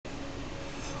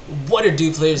What it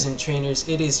do, players and trainers?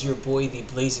 It is your boy, the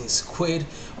Blazing Squid,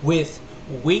 with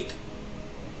week,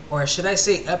 or should I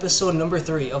say episode number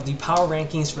 3 of the Power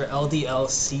Rankings for LDL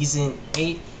Season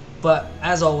 8. But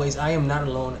as always, I am not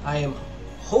alone. I am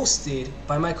hosted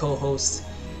by my co-host,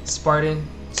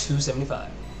 Spartan275.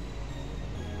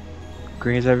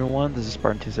 Greetings everyone, this is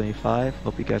Spartan275.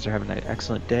 Hope you guys are having an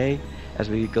excellent day as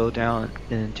we go down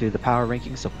into the power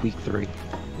rankings of week 3.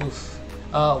 Oof.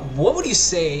 What would you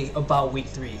say about week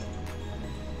 3?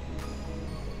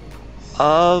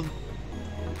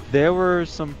 There were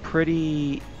some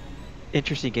pretty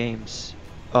interesting games.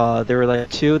 There were like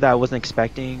 2 that I wasn't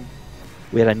expecting.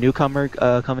 We had a newcomer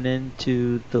coming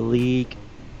into the league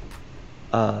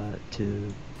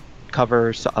to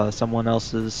cover someone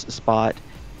else's spot.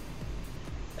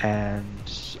 And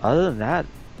other than that,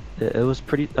 it was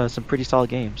some pretty solid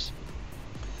games.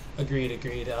 Agreed.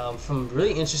 From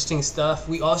really interesting stuff.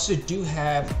 We also do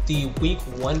have the week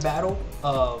 1 battle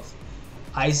of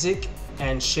Isaac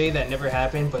and Shay that never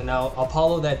happened, but now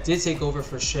Apollo that did take over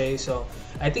for Shay. So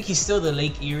I think he's still the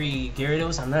Lake Erie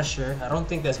Gyarados. I'm not sure. I don't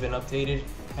think that's been updated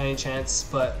any chance,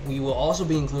 but we will also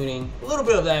be including a little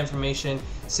bit of that information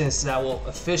since that will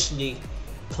officially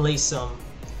place them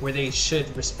where they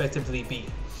should respectively be.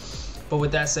 But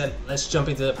with that said, let's jump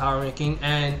into the power ranking.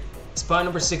 And spot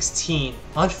number 16,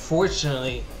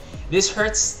 unfortunately, this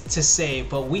hurts to say,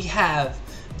 but we have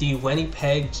the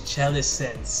Winnipeg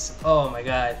Jellicents. Oh my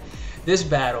god, this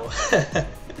battle.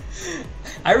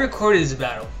 I recorded this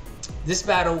battle. This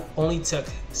battle only took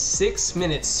 6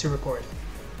 minutes to record.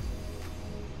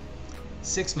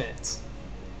 6 minutes.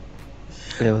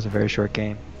 It was a very short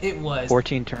game. It was.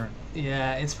 14 turns.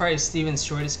 Yeah, it's probably Steven's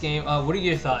shortest game. What are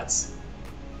your thoughts?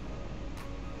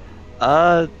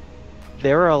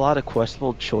 There were a lot of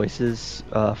questionable choices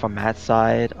from Matt's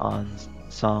side on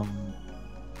some.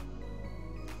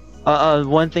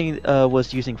 One thing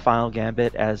was using Final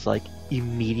Gambit as like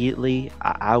immediately.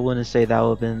 I wouldn't say that would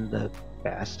have been the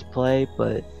best play,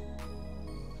 but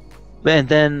and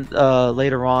then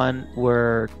later on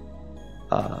where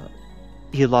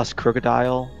he lost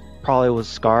Crocodile, probably was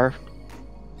Scarf,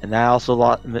 and that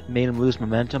also made him lose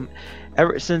momentum.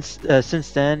 Ever since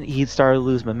then, he started to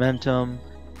lose momentum.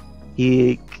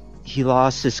 He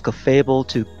lost his Clefable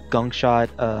to Gungshot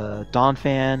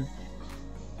Donphan.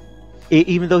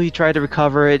 Even though he tried to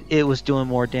recover it, it was doing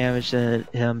more damage than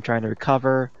him trying to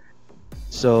recover.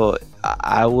 So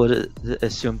I would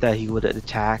assume that he would have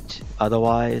attacked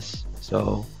otherwise.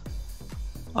 So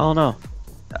I don't know.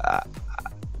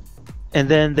 And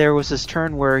then there was this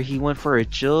turn where he went for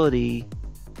agility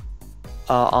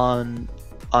on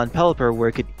Pelipper, where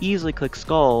it could easily click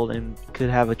Scald and could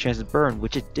have a chance to burn,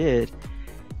 which it did,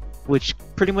 which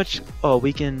pretty much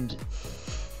weakened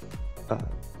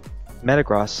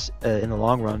Metagross in the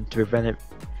long run to prevent it,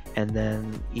 and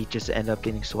then he just ended up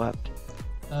getting swept.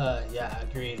 Yeah,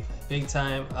 agreed. Big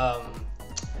time.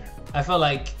 I felt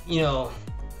like,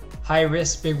 high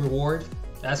risk, big reward.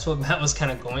 That's what Matt was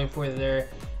kind of going for there.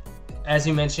 As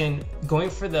you mentioned, going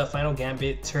for the Final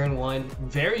Gambit turn 1,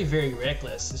 very, very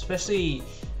reckless. Especially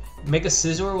Mega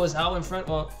Scizor was out in front.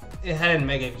 Well, it hadn't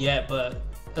Mega yet, but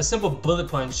a simple Bullet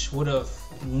Punch would have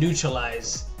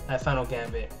neutralized that Final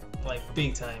Gambit, like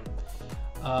big time.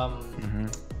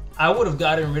 I would have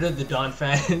gotten rid of the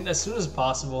Donphan as soon as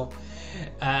possible.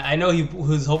 I know he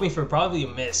was hoping for probably a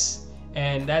miss,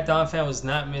 and that Donphan was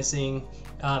not missing.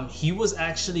 He was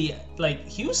actually,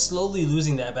 he was slowly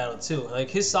losing that battle too.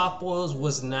 Like, his soft boils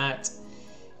was not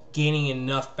gaining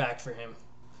enough back for him.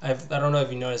 I don't know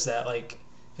if you noticed that. Like,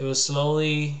 it was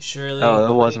slowly, surely. Oh,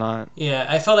 it was not. Yeah,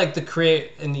 I felt like the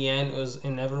crit in the end was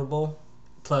inevitable.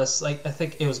 Plus, I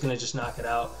think it was going to just knock it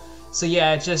out. So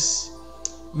yeah,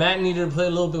 Matt needed to play a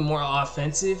little bit more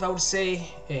offensive, I would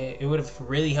say. It would have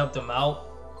really helped him out.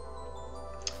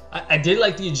 I did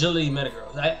like the agility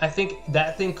Metagross. I think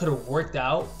that thing could have worked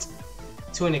out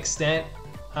to an extent.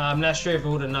 I'm not sure if it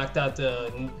would have knocked out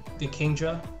the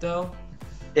Kingdra though.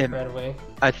 Right away.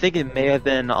 I think it may have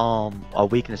been a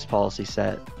weakness policy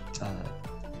set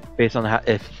based on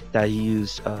if that you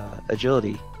used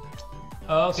agility.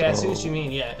 Oh, okay, so I see what you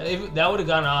mean. Yeah, if that would have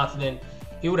gone off, then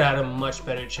he would have had a much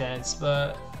better chance.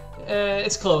 But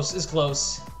it's close. It's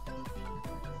close.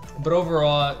 But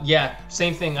overall, yeah,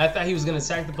 same thing. I thought he was going to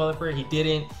attack the Pelipper. He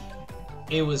didn't.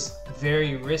 It was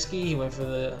very risky. He went for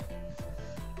the...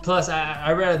 Plus,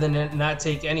 I'd rather than not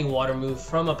take any water move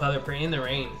from a Pelipper in the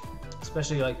rain,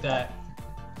 especially like that.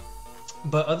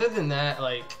 But other than that,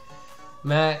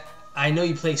 Matt, I know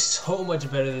you play so much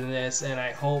better than this, and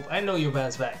I know you'll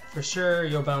bounce back. For sure,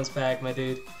 you'll bounce back, my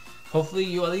dude. Hopefully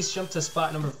you at least jump to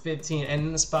spot number 15. And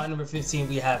in the spot number 15,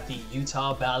 we have the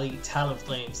Utah Valley Talent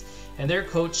Flames and their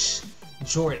coach,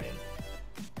 Jordan.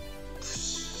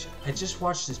 I just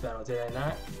watched this battle, did I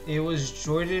not? It was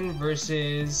Jordan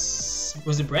versus...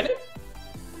 Was it Brennan?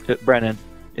 Brennan.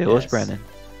 It was Brennan.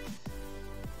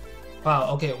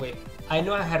 Wow, okay, wait. I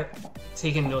know I had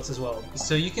taken notes as well.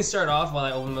 So you can start off while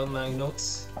I open up my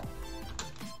notes.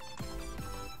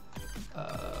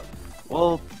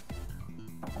 Well,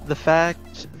 the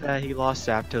fact that he lost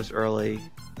Zapdos early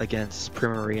against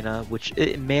Primarina, which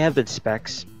it may have been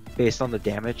specs based on the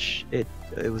damage it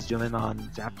was doing on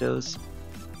Zapdos,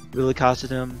 really costed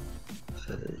him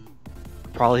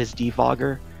probably his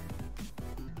defogger.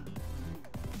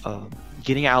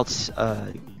 Getting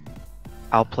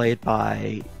outplayed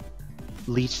by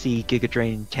Leech Seed, Giga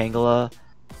Drain, Tangela,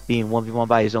 being 1v1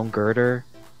 by his own Girder.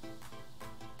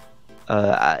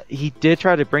 He did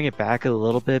try to bring it back a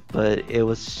little bit, but it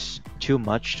was too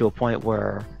much to a point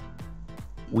where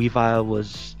Weavile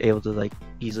was able to like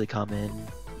easily come in,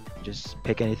 just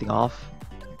pick anything off.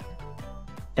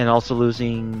 And also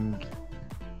losing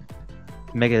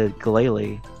Mega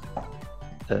Glalie,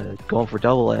 going for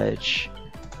Double Edge.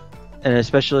 And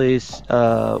especially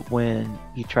when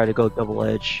he tried to go Double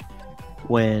Edge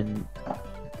when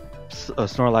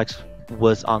Snorlax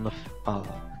was on the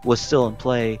was still in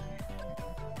play,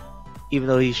 even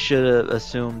though he should have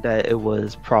assumed that it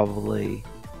was probably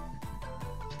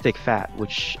Thick Fat,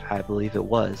 which I believe it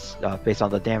was, based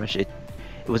on the damage it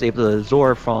was able to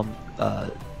absorb from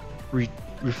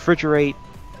Refrigerate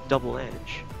Double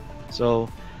Edge. So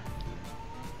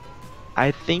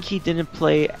I think he didn't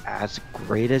play as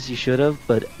great as he should have,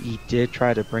 but he did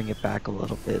try to bring it back a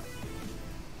little bit.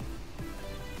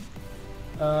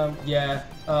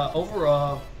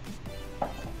 Overall,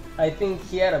 I think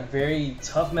he had a very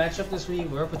tough matchup this week.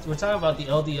 We're talking about the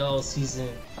LDL Season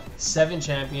 7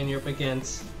 champion you're up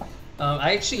against.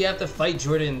 I actually have to fight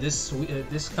Jordan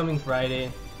this coming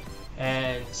Friday,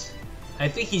 and I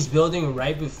think he's building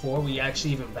right before we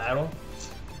actually even battle.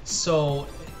 So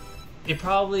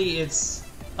it's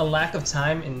a lack of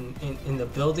time in the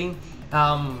building.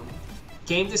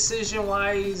 Game decision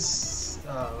wise,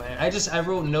 man, I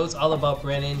wrote notes all about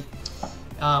Brennan.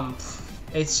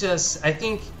 It's just I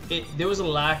think there was a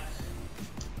lack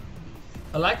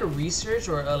of research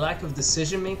or a lack of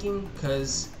decision making,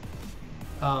 because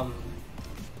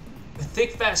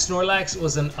Thick Fat Snorlax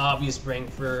was an obvious bring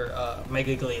for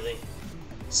Mega Glalie.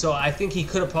 So I think he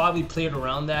could have probably played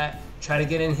around that, try to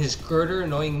get in his Girder,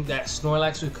 knowing that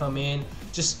Snorlax would come in.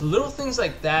 Just little things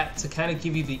like that to kind of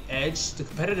give you the edge, the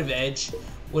competitive edge,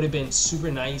 would have been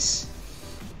super nice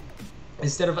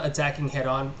instead of attacking head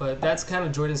on. But that's kind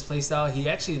of Jordan's playstyle. He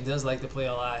actually does like to play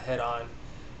a lot head on,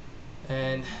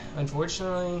 and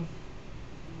unfortunately,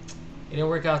 it didn't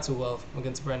work out too well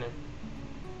against Brennan.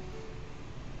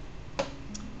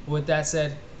 With that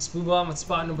said, let's move on with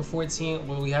spot number 14,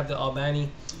 where we have the Albany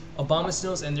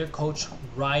Abomasnows and their coach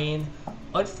Ryan.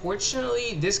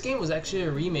 Unfortunately, this game was actually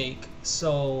a remake,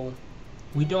 so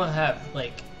we don't have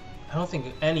I don't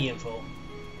think any info.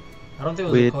 I don't think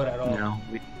it was a code at all. No,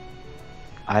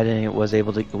 I was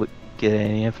able to get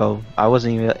any info. I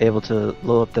wasn't even able to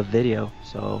load up the video,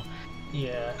 so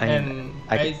yeah.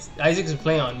 Isaac's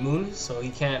playing on Moon, so he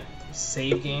can't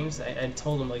save games. I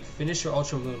told him finish your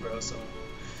Ultra Moon, bro. So,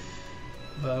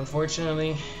 but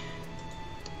unfortunately.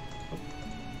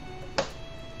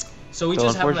 So we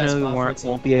just unfortunately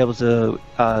won't be able to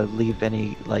leave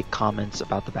any comments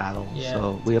about the battle. Yeah.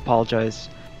 So we apologize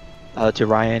to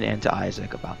Ryan and to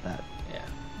Isaac about that. Yeah.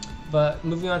 But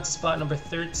moving on to spot number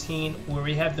 13, where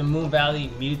we have the Moon Valley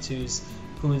Mewtwo's,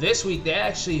 who this week they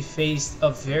actually faced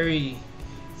a very,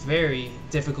 very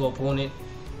difficult opponent.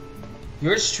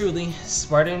 Yours truly,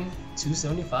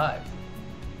 Spartan275.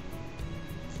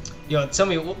 Yo, tell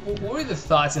me, what were the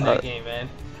thoughts in that game, man?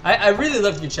 I really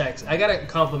loved your checks. I gotta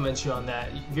compliment you on that.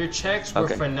 Your checks were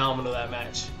phenomenal that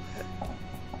match.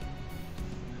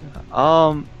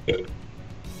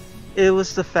 It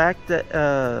was the fact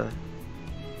that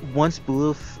once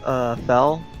Bulu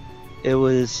fell, it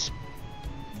was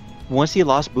once he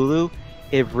lost Bulu,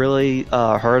 it really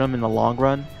hurt him in the long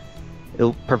run.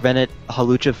 It prevented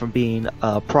Hawlucha from being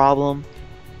a problem.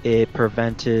 It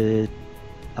prevented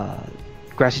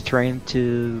grassy terrain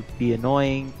to be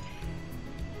annoying.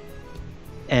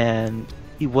 And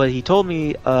what he told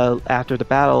me after the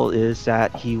battle is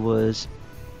that he was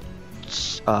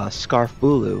Scarf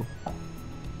Bulu,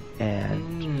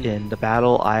 and in the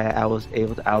battle I was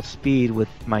able to outspeed with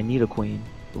my Nidoqueen,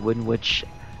 in which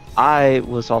I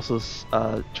was also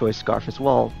Choice Scarf as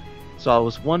well. So I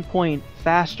was 1 point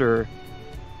faster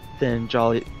than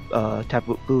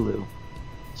Tapu Bulu.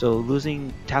 So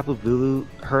losing Tapu Bulu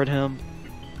hurt him.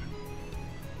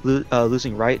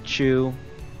 Losing Raichu.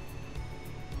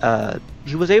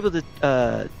 He was able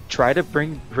to try to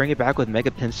bring it back with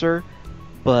Mega Pinsir,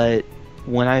 but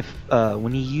when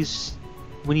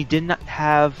he did not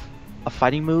have a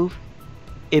fighting move,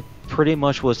 it pretty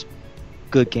much was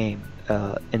good game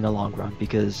in the long run,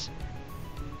 because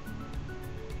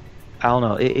I don't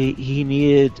know, he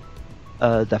needed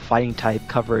the fighting type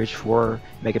coverage for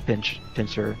Mega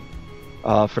Pinsir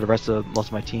for the rest of most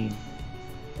of my team,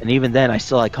 and even then I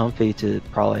still had Comfey to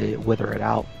probably wither it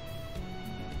out.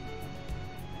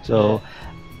 So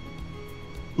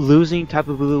losing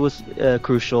Tapu Bulu was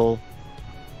crucial.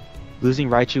 Losing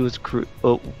Raichu was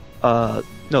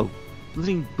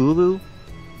losing Bulu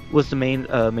was the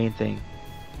main thing.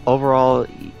 Overall,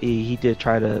 he did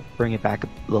try to bring it back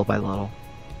little by little.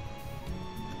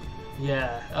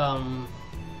 Yeah.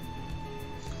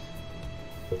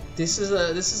 This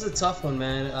is a tough one,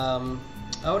 man.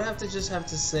 I would have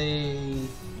to say,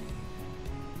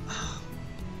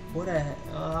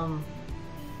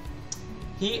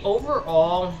 he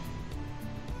overall.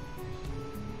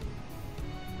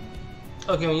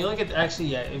 Okay, when you look at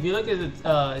if you look at it,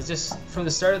 it's just from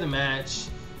the start of the match,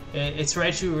 it's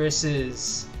Raichu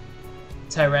versus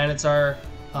Tyranitar.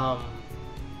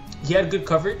 He had good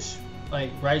coverage,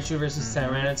 like Raichu versus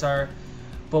Tyranitar,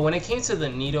 but when it came to the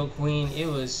Nidoqueen, it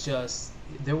was just,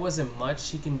 there wasn't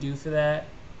much he can do for that,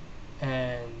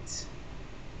 and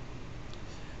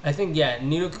I think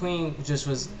Nidoqueen just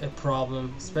was a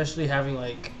problem, especially having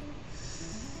I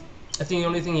think the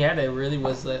only thing he had that really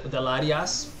was the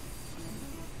Latias.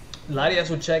 Latias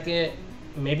would check it,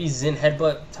 maybe Zen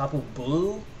Headbutt Tapu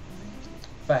Bulu,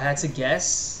 if I had to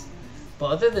guess. But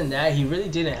other than that, he really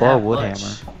didn't have much.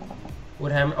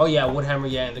 Woodhammer. Oh yeah, Woodhammer.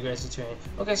 Yeah, in the grassy terrain.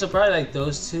 Okay, so probably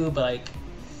those two, but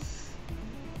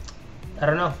I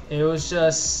don't know. It was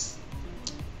just,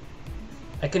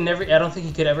 I don't think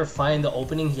he could ever find the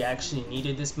opening he actually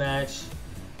needed this match.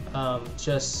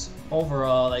 Just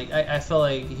overall, I felt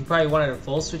like he probably wanted a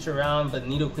full switch around, but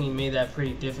Nidoqueen made that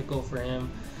pretty difficult for him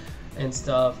and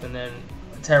stuff. And then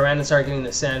Tyranitar getting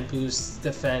the Sand Boost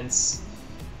defense.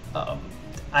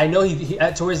 I know he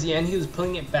towards the end he was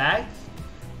pulling it back.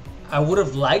 I would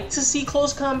have liked to see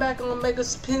close combat on Mega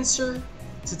Pinsir,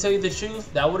 to tell you the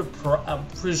truth. That would have, I'm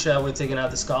pretty sure I would have taken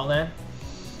out the Scotland,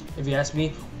 if you ask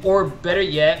me. Or better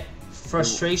yet,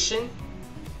 Frustration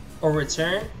or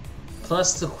Return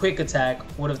plus the Quick Attack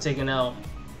would have taken out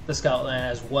the Scotland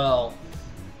as well.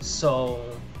 So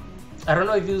I don't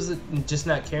know if he was just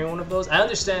not carrying one of those. I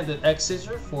understand the X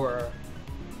Scissor for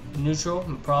neutral,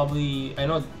 and probably, I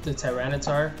know the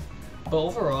Tyranitar, but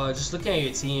overall, just looking at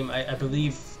your team, I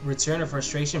believe Return of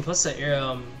Frustration plus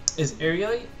the is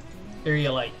Aerialite?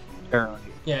 Aerialite.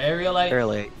 Yeah,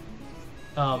 Aerialite.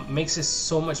 Makes it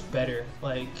so much better.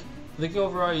 Looking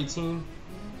overall at your team,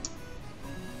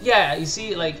 yeah, you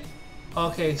see,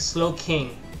 okay, Slow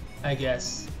King, I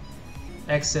guess,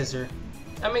 X Scissor,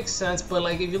 that makes sense. But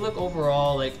if you look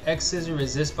overall, X Scissor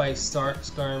resist by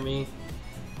Skarmy,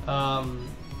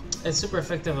 it's super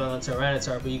effective on the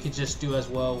Tyranitar, but you could just do as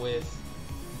well with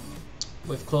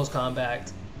close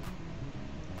combat.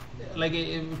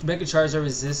 Mega Charizard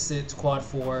resisted to Quad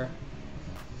 4.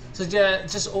 So yeah,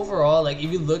 just overall, if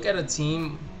you look at a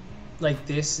team like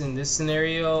this in this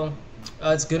scenario,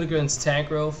 it's good against tank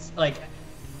growth.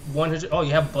 100. Oh,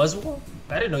 you have Buzzwole?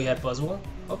 I didn't know you had Buzzwole.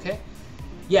 Okay.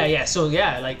 Yeah. So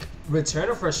yeah, Return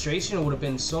of Frustration would have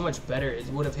been so much better. It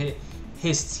would have hit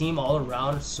his team all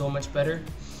around so much better.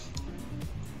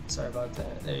 Sorry about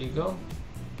that. There you go.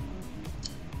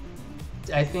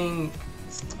 I think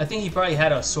he probably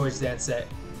had a Swords Dance set,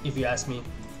 if you ask me,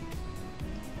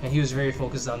 and he was very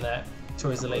focused on that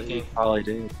towards the late game. Probably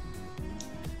did.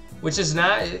 Which is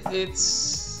not.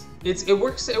 It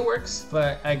works,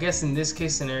 but I guess in this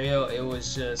case scenario,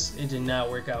 it did not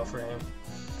work out for him.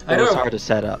 It was hard to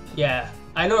set up. Yeah,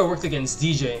 I know it worked against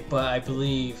DJ, but I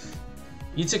believe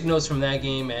you took notes from that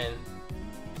game, and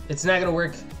it's not gonna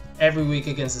work every week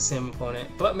against the same opponent.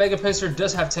 But Mega Pinsir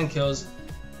does have 10 kills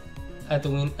at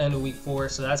the end of week 4,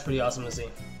 so that's pretty awesome to see.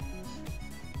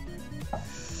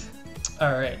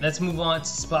 Alright, let's move on to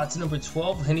spot number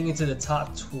 12, heading into the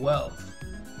top 12.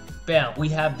 Bam, we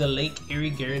have the Lake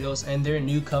Erie Gyarados and their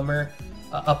newcomer,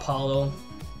 Apollo.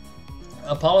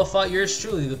 Apollo fought yours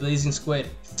truly, the Blazing Squid.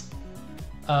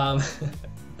 I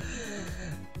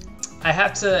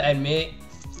have to admit,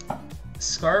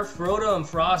 Scarf, Rotom,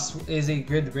 Frost is a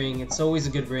good bring. It's always a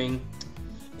good bring.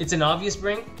 It's an obvious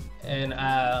bring, and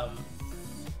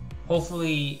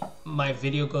hopefully my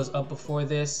video goes up before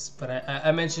this, but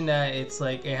I mentioned that it's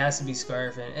like it has to be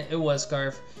Scarf, and it was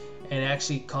Scarf, and it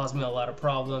actually caused me a lot of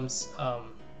problems.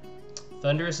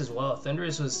 Thunderous as well.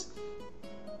 Thunderous was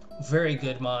very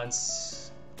good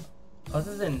mons.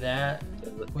 Other than that,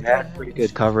 It had pretty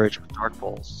good coverage with Dark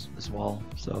Pulse as well.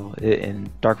 So and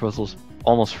Dark Pulse was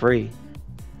almost free.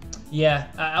 Yeah,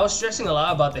 I was stressing a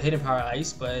lot about the hidden power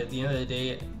ice, but at the end of the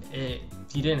day,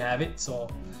 he didn't have it, so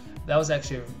that was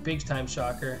actually a big time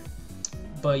shocker.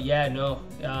 But yeah, no,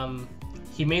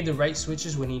 he made the right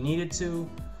switches when he needed to.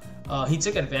 He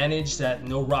took advantage that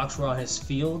no rocks were on his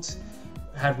field.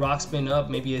 Had rocks been up,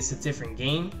 maybe it's a different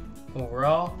game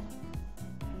overall.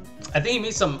 I think he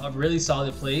made some really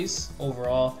solid plays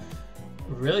overall.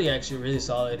 Actually really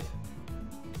solid.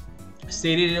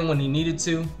 Stayed in when he needed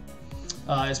to,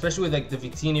 especially with like the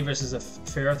Victini versus a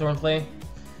Ferrothorn play.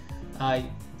 I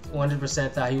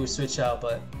 100% thought he would switch out,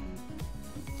 but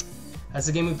that's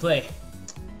the game we play.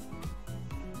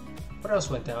 What else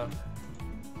went down?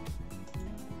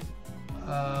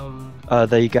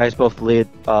 That you guys both lead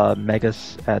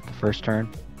Megas at the first turn.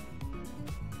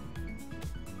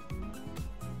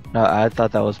 No, I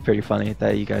thought that was pretty funny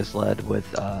that you guys led with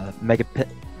Mega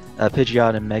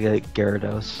Pidgeot and Mega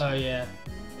Gyarados. Oh yeah,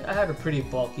 I had a pretty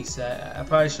bulky set. I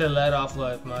probably should have led off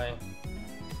with my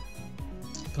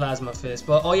Plasma Fist.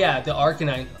 But oh yeah, the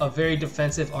Arcanine, a very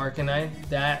defensive Arcanine.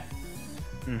 That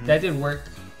did work.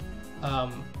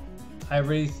 I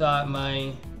really thought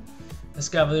my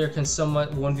Escavalier can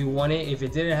somewhat 1v1 it. If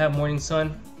it didn't have Morning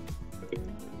Sun,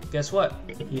 guess what?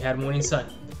 He had Morning Sun.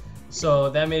 So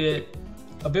that made it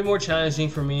a bit more challenging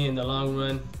for me in the long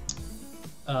run.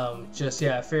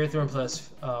 Ferrothorn plus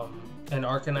an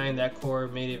Arcanine, that core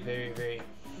made it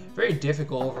very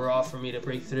difficult overall for me to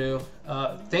break through.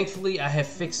 Thankfully, I have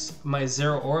fixed my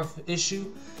Zero Aura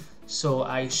issue, so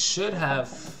I should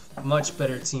have much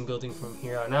better team building from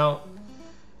here on out.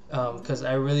 Because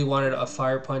I really wanted a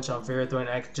Fire Punch on Ferrothorn,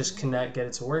 I just could not get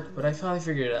it to work, but I finally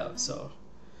figured it out, so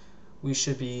we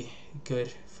should be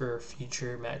good for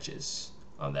future matches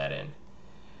on that end.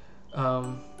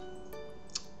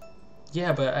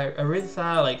 Yeah, but I really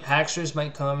thought like Hacksters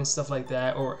might come and stuff like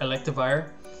that, or Electivire,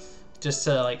 just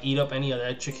to like eat up any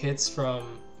electric hits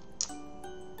from.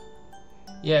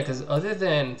 Yeah, because other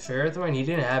than Ferrothorn, he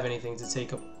didn't have anything to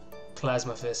take a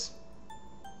Plasma Fist.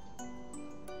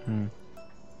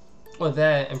 Well,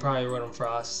 that and probably Rotom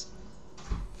Frost.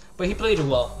 But he played it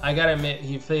well. I gotta admit,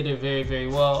 he played it very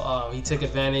well. He took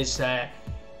advantage that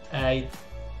I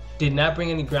did not bring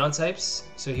any ground types,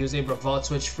 so he was able to Volt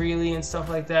Switch freely and stuff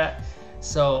like that.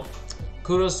 So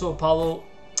kudos to Apollo.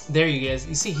 There you guys.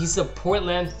 You see, he's the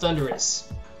Portland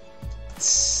Thunderous.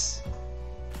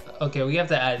 Okay, we have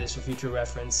to add this for future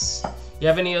reference. You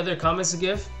have any other comments to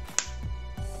give?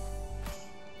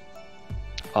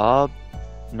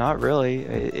 Not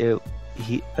really.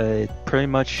 It pretty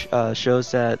much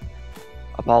shows that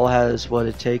Apollo has what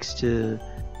it takes to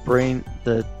bring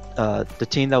the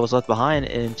team that was left behind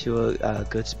into a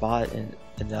good spot in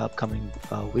the upcoming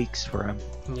weeks for him.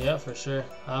 Yeah, for sure.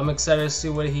 I'm excited to see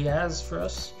what he has for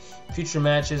us. Future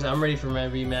matches. I'm ready for my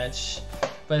rematch.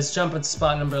 But let's jump into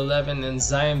spot number 11 and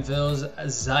Zionville's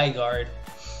Zygarde.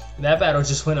 That battle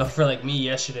just went up for like me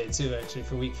yesterday too, actually,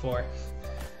 for week 4.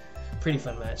 Pretty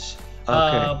fun match.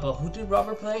 Okay. But who did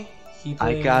Robert play? He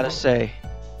played. I gotta say,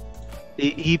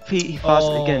 he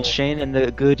fought against Shane and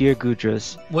the Goodyear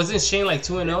Gudras. Wasn't Shane like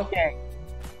 2-0?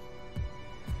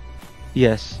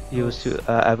 Yes, he was 2.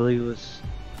 I believe it was.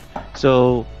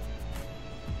 So,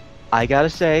 I gotta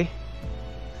say,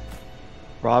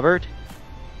 Robert,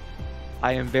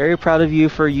 I am very proud of you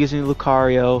for using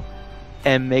Lucario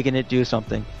and making it do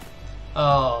something.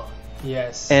 Oh,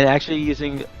 yes. And actually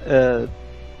using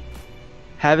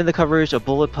having the coverage of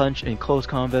Bullet Punch and Close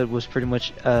Combat was pretty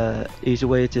much easy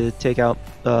way to take out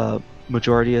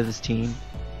majority of his team.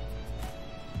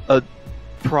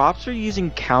 Props for using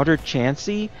Counter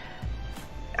Chansey.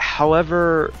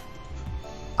 However,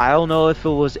 I don't know if it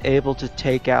was able to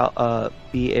take out,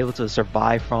 be able to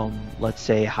survive from, let's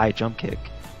say, High Jump Kick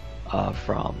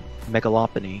from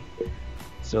Megalompany.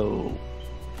 So,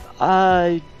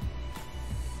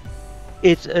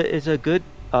 it's a good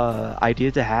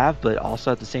idea to have, but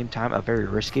also at the same time a very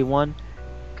risky one,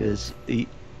 because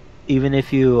even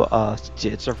if you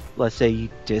let's say you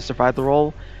did survive the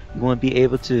roll, you won't be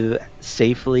able to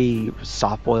safely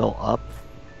soft boil up,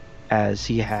 as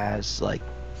he has like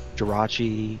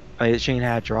Jirachi. Shane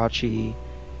had Jirachi.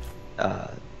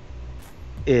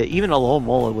 Even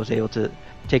Alomola was able to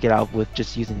take it out with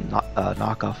just using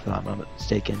knockoff, if I'm not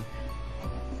mistaken.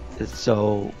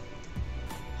 So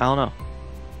I don't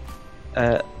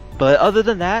know. But other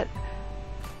than that,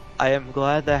 I am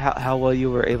glad that how well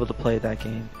you were able to play that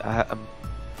game. I'm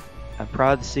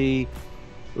proud to see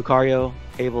Lucario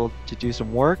able to do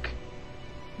some work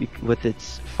with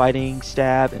its fighting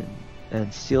stab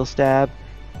and steel stab.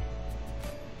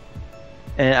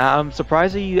 And I'm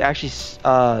surprised that you actually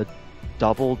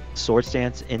doubled sword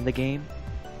stance in the game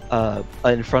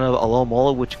in front of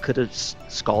Alomola, which could have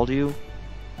scalded you,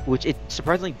 which it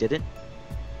surprisingly didn't.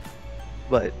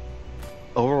 But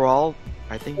overall,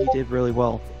 I think you did really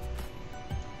well.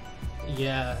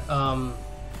 Yeah,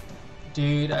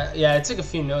 dude. Yeah, I took a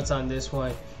few notes on this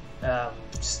one.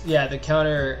 Yeah, the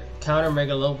counter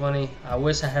Mega Lopunny. I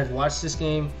wish I had watched this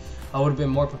game. I would have been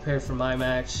more prepared for my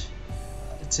match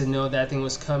to know that thing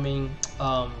was coming.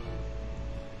 Let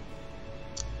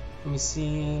me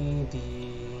see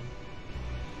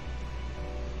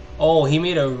Oh, he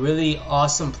made a really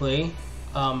awesome play.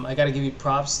 I gotta give you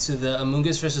props to the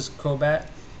Amoonguss versus Crobat,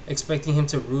 expecting him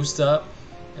to roost up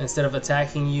instead of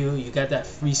attacking you. You got that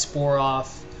free spore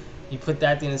off. You put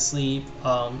that thing to sleep.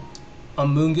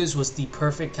 Amoonguss was the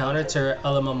perfect counter to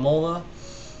Alomola.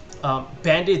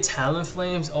 Banded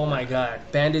Talonflames, oh my god,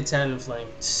 Banded Talonflame.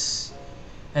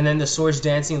 And then the Swords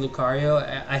Dancing Lucario.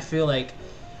 I feel like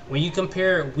when you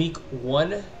compare week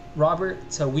 1 Robert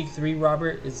to week 3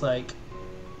 Robert, it's like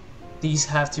these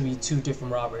have to be two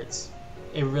different Roberts.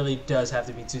 It really does have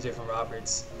to be two different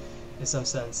Roberts in some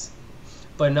sense.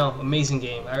 But no, amazing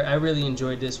game. I really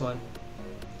enjoyed this one.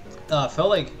 Felt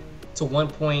like to one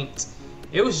point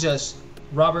it was just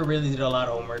Robert really did a lot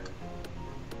of homework.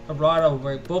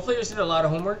 Both players did a lot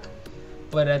of homework,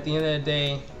 but at the end of the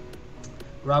day,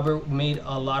 Robert made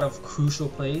a lot of crucial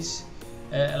plays.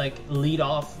 Like lead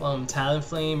off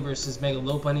Talonflame versus Mega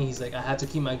Lopunny. He's like, I have to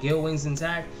keep my Gale Wings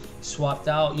intact. Swapped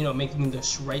out, you know, making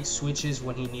the right switches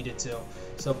when he needed to.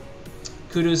 So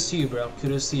kudos to you, bro.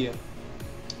 Kudos to you.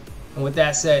 And with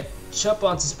that said, jump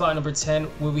on to spot number 10,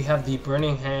 where we have the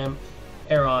Birmingham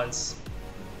Arons,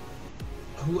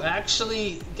 who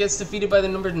actually gets defeated by the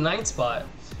number 9 spot.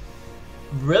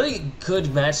 Really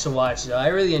good match to watch, though. I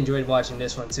really enjoyed watching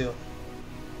this one too.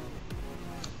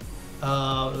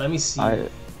 Let me see. What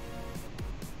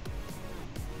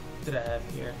did I have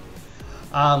here?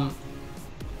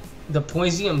 The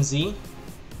Poisium Z.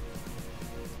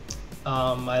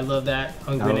 I love that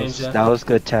on Greninja. That was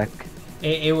good tech.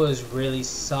 It was really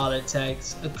solid tech.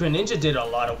 Greninja did a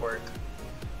lot of work.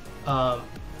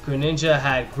 Greninja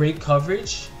had great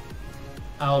coverage.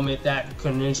 I'll admit that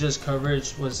Greninja's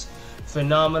coverage was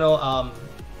phenomenal.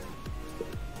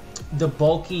 The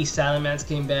bulky Salamence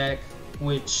came back,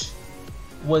 which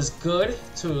was good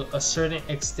to a certain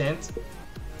extent.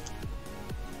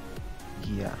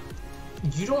 Yeah.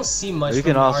 You don't see much. We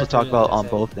can also Arthur talk about on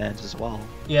it. both ends as well.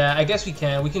 Yeah, I guess we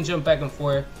can. We can jump back and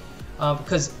forth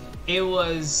because it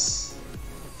was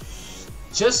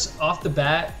just off the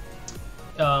bat.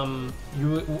 The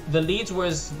leads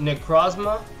was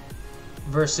Necrozma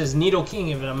versus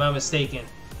Nidoking, if I'm not mistaken,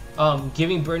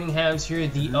 giving Birmingham's here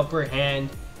the upper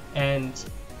hand. And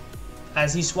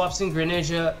as he swaps in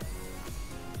Greninja,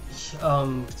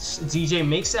 DJ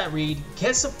makes that read,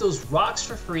 gets up those rocks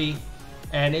for free,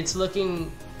 and it's looking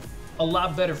a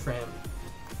lot better for him.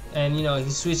 And you know, he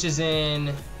switches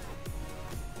in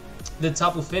the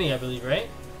Tapu Fini, I believe, right?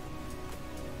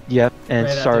 Yep, and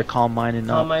right started Calm Minding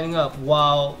up. Calm Minding up,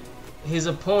 while his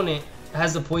opponent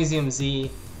has the Poisium Z,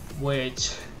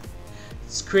 which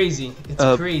it's crazy. It's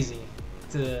crazy.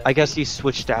 I guess he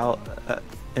switched out,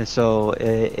 and so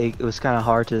it was kind of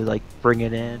hard to like bring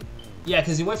it in. Yeah,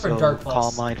 because he went for Dark Pulse.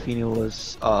 Calm Mind Fini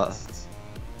was,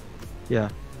 yeah.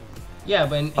 Yeah,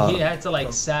 but he had to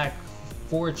like sack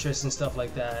Fortress and stuff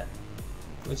like that,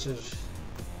 which is,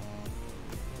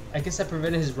 I guess that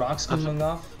prevented his rocks coming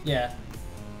off. Yeah.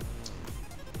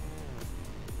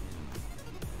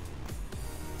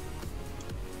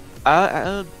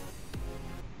 I'm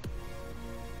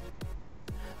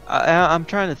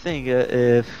trying to think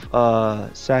if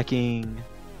sacking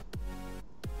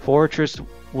Fortress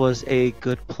was a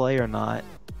good play or not.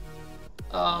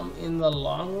 In the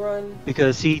long run,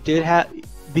 because he did have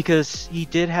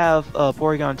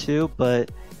Porygon 2,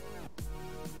 but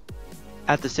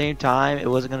at the same time it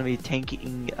wasn't going to be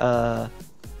tanking a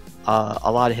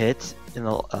lot of hits in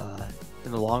the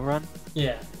long run.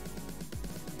 Yeah.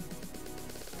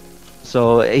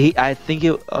 So I think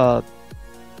it,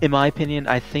 in my opinion,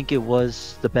 I think it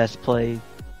was the best play.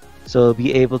 So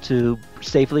be able to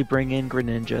safely bring in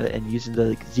Greninja and using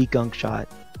the Z-Gunk shot.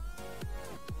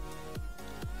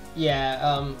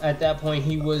 Yeah, at that point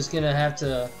he was gonna have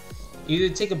to either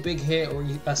take a big hit or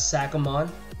sack him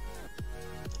on.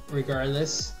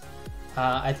 Regardless,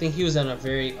 I think he was in a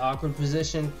very awkward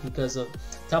position because of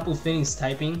Tapu Finn's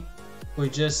typing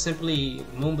with just simply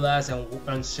Moonblast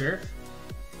and Surf,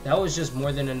 that was just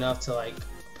more than enough to like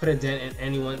put a dent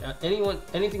in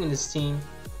anything in this team.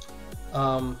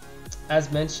 As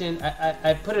mentioned,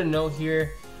 I put a note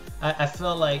here. I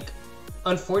felt like,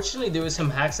 unfortunately, there was some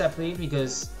hacks at play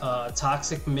because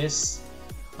Toxic missed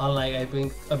on like I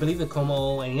believe the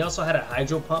Como, and he also had a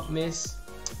Hydro Pump miss.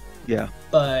 Yeah.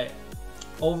 But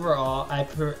overall, I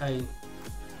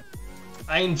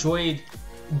enjoyed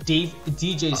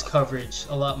DJ's coverage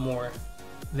a lot more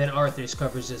than Arthur's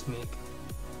coverage this week.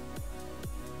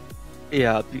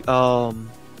 Yeah.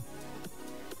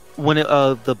 When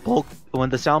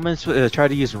the Salmons tried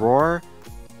to use Roar,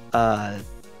 and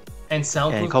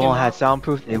Soundproof, and Como had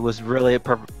Soundproof, it was really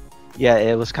yeah,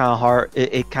 it was kind of hard.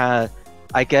 It kind of,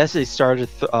 I guess it started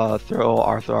to throw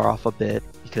Arthur off a bit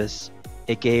because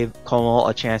it gave Como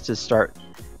a chance to start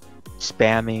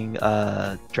spamming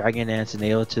Dragon Dance and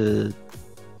able to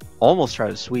almost try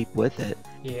to sweep with it.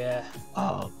 Yeah.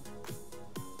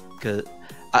 Cause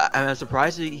I'm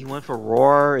surprised that he went for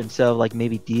Roar instead of like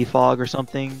maybe Defog or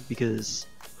something, because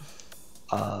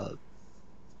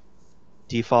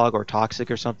Defog or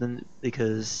Toxic or something,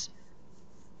 because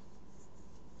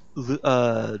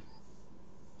I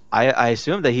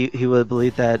assume that he would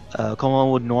believe that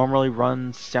Como would normally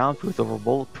run Soundproof over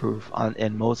Bulletproof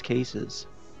in most cases.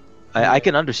 I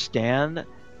can understand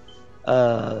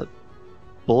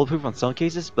Bulletproof on some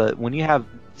cases, but when you have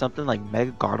something like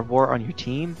Mega Gardevoir on your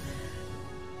team,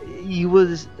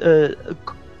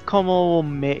 Como will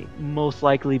most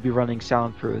likely be running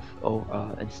Soundproof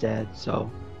instead. So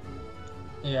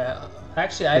yeah,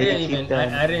 actually, I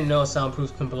didn't know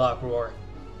Soundproof can block Roar.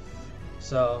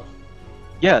 So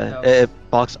yeah, it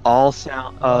blocks all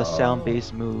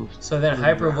sound-based moves. So then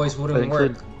Hyper Voice wouldn't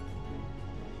work.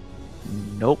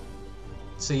 Nope.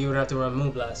 So you would have to run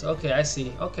Moonblast. Okay, I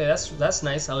see. Okay, that's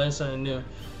nice. I learned something new.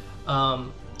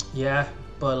 Yeah,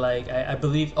 but like I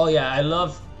believe. Oh yeah, I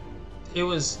love. It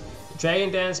was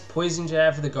Dragon Dance, Poison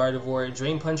Jab for the Gardevoir,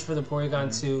 Drain Punch for the Porygon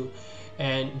 2,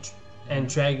 and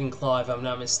Dragon Claw, if I'm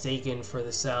not mistaken, for the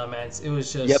Salamence. It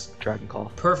was just Dragon Claw.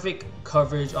 Perfect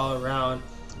coverage all around.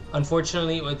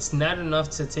 Unfortunately, it's not enough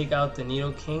to take out the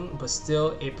Nidoking, but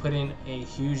still, it put in a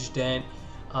huge dent.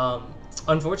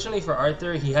 Unfortunately for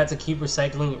Arthur, he had to keep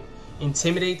recycling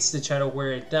Intimidates to try to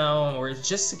wear it down, or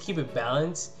just to keep it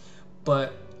balanced.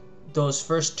 But those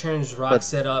first turns rock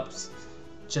setups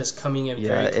just coming in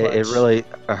very clutch. It really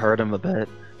hurt him a bit.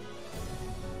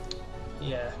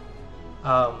 Yeah.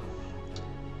 I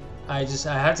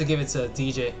had to give it to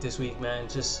DJ this week, man.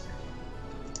 Just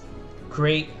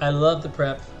great. I love the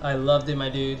prep. I loved it, my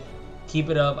dude. Keep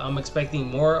it up. I'm expecting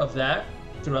more of that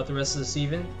throughout the rest of the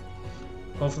season.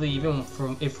 Hopefully, even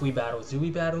from if we battle. Do we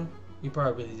battle? We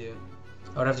probably really do.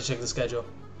 I would have to check the schedule.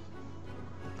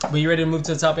 But you ready to move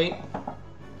to the top 8?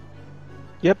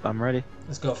 Yep, I'm ready.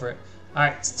 Let's go for it. All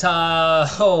right.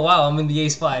 Oh, wow. I'm in the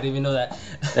 8th spot. I didn't even know that.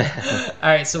 All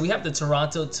right. So we have the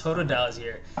Toronto Totodiles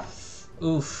here.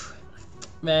 Oof.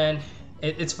 Man,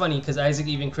 it's funny because Isaac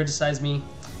even criticized me.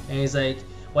 And he's like,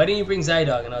 why didn't you bring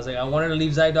Zydog? And I was like, I wanted to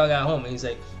leave Zydog at home. And he's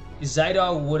like,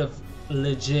 Zydog would have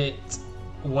legit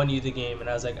won you the game. And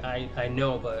I was like, I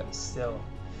know, but still.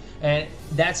 And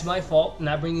that's my fault,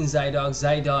 not bringing Zydog.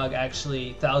 Zydog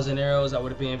actually, 1,000 arrows. I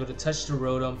would have been able to touch the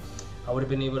Rotom. I would have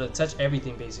been able to touch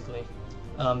everything, basically.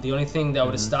 The only thing that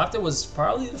would have stopped it was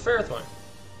probably the Ferrothorn.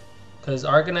 Because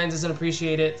Arcanine doesn't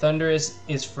appreciate it. Thundurus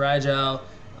is fragile.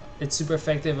 It's super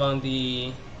effective on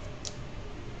the,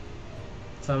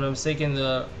 if I'm not mistaken,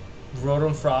 the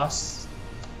Rotom Frost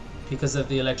because of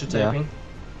the electro typing.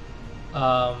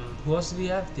 Yeah. Who else did he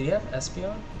have? Did he have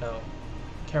Espeon? No.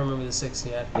 Can't remember the 6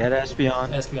 he had. He had Espeon.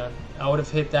 Espeon. I would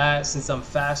have hit that since I'm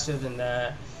faster than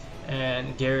that.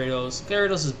 And Gyarados.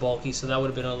 Gyarados is bulky, so that would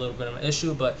have been a little bit of an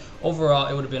issue. But overall,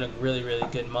 it would have been a really, really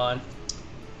good mon.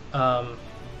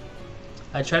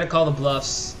 I tried to call the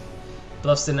bluffs.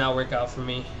 Bluffs did not work out for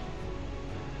me.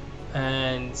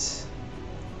 And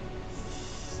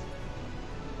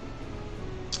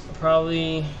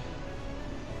probably,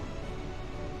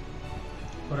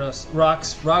 what else?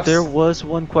 Rocks. There was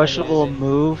one questionable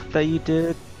move that you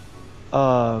did.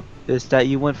 Is that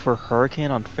you went for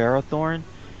Hurricane on Ferrothorn.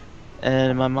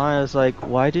 And in my mind, I was like,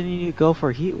 why didn't you go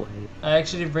for Heat Wave? I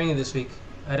actually didn't bring it this week.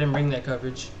 I didn't bring that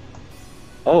coverage.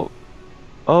 Oh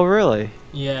really?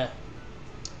 Yeah.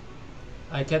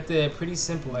 I kept it pretty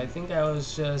simple. I think I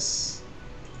was just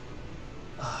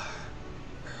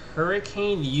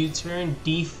Hurricane, U-turn,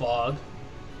 Defog,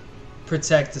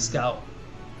 protect the Scout.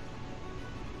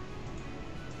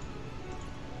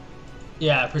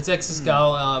 Yeah, protects the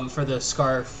Scout for the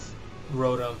Scarf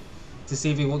Rotom. to see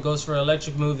if he goes for an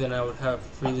electric move, then I would have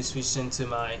freely switched into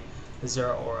my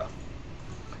Zero Aura.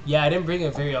 Yeah, I didn't bring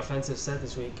a very offensive set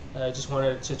this week. I just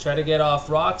wanted to try to get off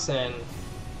rocks and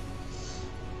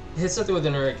hit something with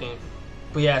an Hurricane.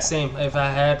 But yeah, same. If I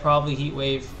had probably Heat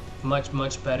Wave,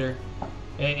 much better.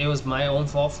 It was my own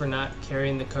fault for not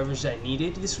carrying the coverage that I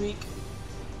needed this week.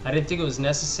 I didn't think it was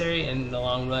necessary, and in the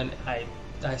long run, I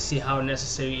see how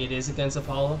necessary it is against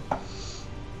Apollo.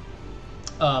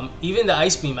 Even the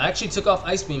Ice Beam. I actually took off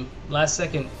Ice Beam last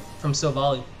second from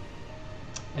Silvally,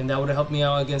 and that would have helped me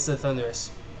out against the Thunderous.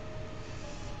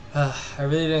 I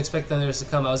really didn't expect Thunderous to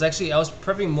come. I was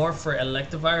prepping more for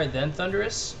Electivire than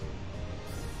Thunderous,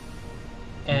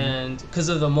 and because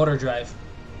of the motor drive,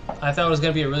 I thought it was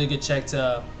gonna be a really good check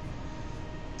to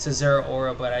Zero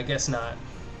Aura, but I guess not.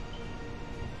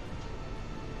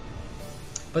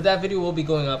 But that video will be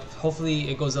going up. Hopefully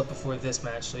it goes up before this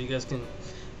match, so you guys can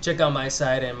check out my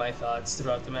side and my thoughts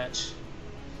throughout the match.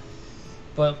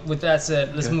 But with that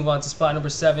said, let's move on to spot number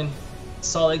 7,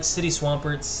 Salt Lake City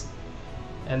Swamperts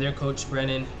and their coach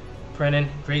Brennan. Brennan,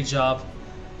 great job.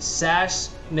 Sash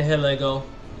Nihilego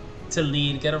to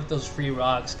lead, get off those free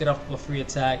rocks, get off a free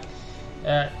attack.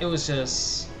 It was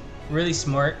just really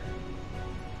smart.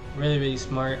 Really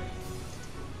smart.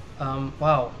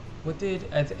 Wow. What did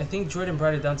I think Jordan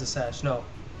brought it down to Sash? No.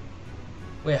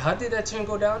 Wait, how did that turn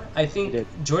go down? I think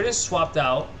Jordan swapped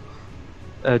out.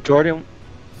 Jordan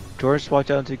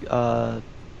swapped out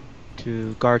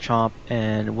to Garchomp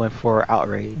and went for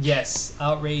Outrage. Yes,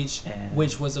 Outrage,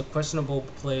 which was a questionable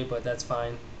play, but that's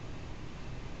fine.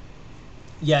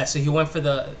 Yeah, so he went for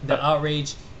the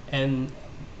Outrage, and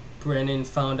Brennan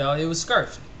found out it was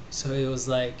Scarf. So it was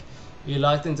like, you're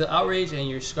locked into Outrage and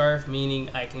you're Scarf, meaning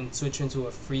I can switch into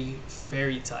a free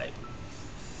Fairy type.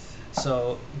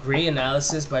 So great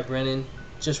analysis by Brennan,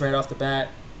 just right off the bat,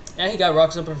 and he got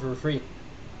Rock Jumper for free.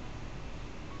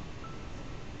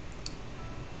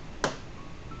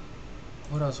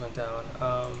 What else went down?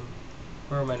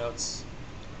 Where are my notes?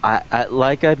 I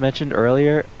like I mentioned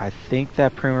earlier, I think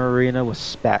that Primarina was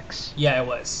specs. Yeah, it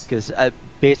was. Because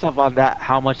based off on that,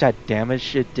 how much that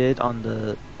damage it did on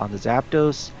the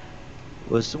Zapdos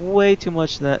was way too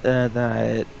much than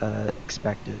I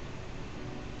expected.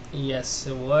 Yes,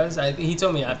 it was. He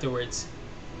told me afterwards.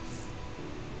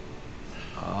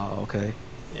 Oh, okay.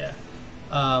 Yeah.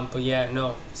 But yeah,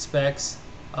 no specs.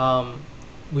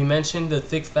 We mentioned the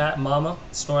thick fat mama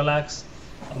Snorlax,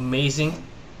 amazing.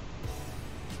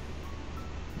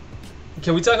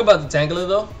 Can we talk about the Tangela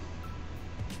though?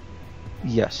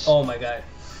 Yes. Oh my god.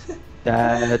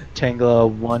 That Tangela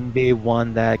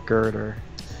 1v1 that girder.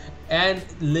 And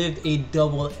lived a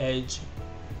double edge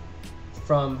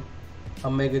from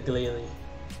a Mega Glalie.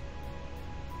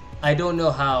 I don't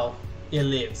know how it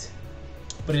lived,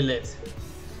 but it lived.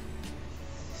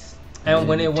 And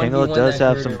when it Tangela 1v1 does that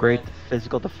have girder, some great man,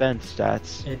 physical defense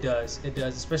stats. It does,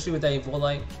 especially with that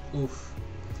Evolite. Oof.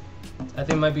 I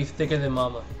think it might be thicker than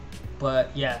Mama.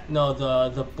 But yeah, no,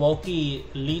 the bulky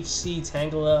Leech Seed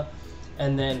Tangela,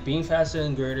 and then being faster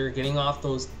than Girder, getting off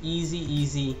those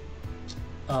easy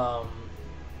Giga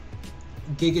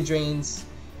Drains.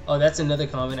 Oh, that's another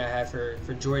comment I had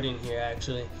for Jordan here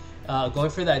actually. Going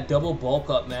for that double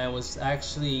bulk up, man, was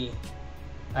actually,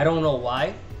 I don't know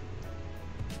why.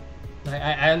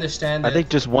 I understand that. I think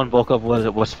just one bulk up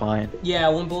was fine. Yeah,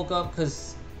 one bulk up,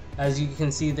 because as you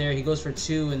can see there, he goes for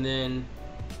 2, and then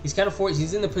he's kind of forced.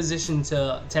 He's in the position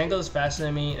to Tangela's faster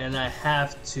than me, and I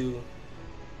have to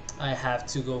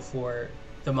go for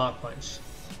the Mach Punch.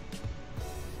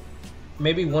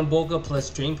 Maybe one bulk up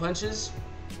plus Drain Punches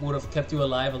would have kept you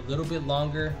alive a little bit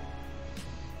longer,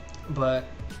 but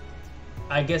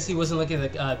I guess he wasn't looking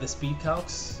at the speed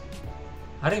calcs.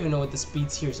 I don't even know what the speed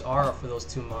tiers are for those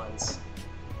 2 mons.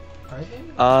 Are they?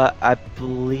 I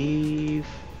believe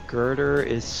Girder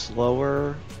is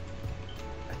slower.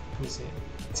 Let me see.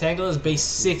 Tangela is base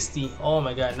 60. Oh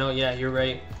my god, no, yeah, you're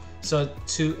right. So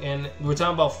and we're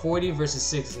talking about 40 versus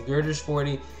 60. Girder's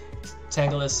 40,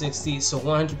 Tangela is 60. So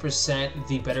 100%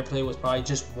 the better play was probably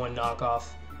just one knockoff.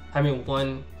 I mean,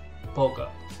 one bulk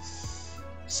up.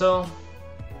 So,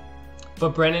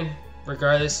 but Brennan,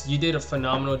 regardless, you did a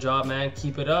phenomenal job, man.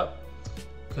 Keep it up.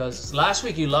 Because last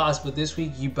week you lost, but this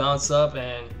week you bounced up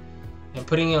and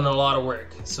putting in a lot of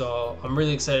work. So I'm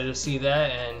really excited to see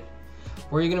that. And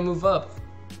where are you going to move up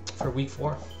for week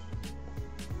 4?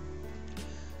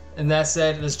 And that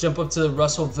said, let's jump up to the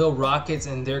Russellville Rockets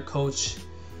and their coach,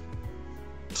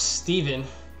 Steven.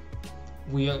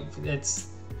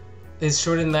 It's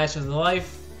shortened match of the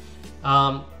life.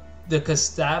 The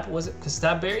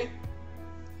Castabberry?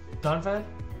 Don fan?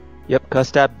 Yep,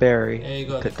 Castabberry. There you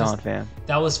go. Don fan.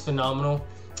 That was phenomenal.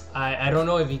 I don't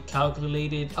know if he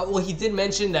calculated. Oh, well, he did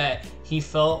mention that he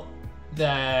felt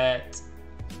that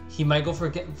he might go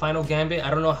for final gambit. I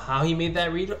don't know how he made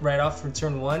that read right off for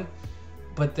turn 1,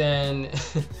 but then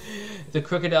the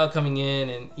crocodile coming in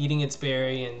and eating its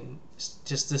berry and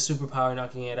just the superpower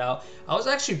knocking it out. I was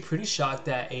actually pretty shocked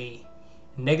that a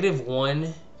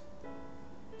 -1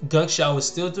 gunk shot was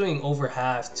still doing over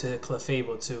half to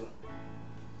Clefable too.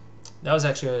 That was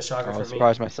actually a shocker for me. I was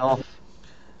surprised myself.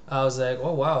 I was like,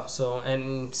 oh wow. So,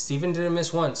 and Steven didn't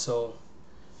miss one, so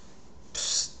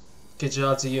good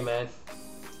job to you, man.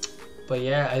 But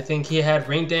yeah, I think he had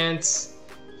Rain Dance,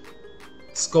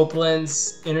 Scope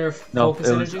Lens, Inner Focus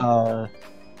Energy.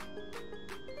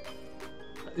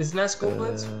 Isn't that Scope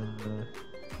Lens?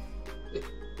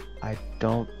 I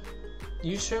don't.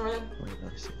 You sure, man? Wait,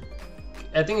 let me see.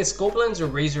 I think it's Scope Lens or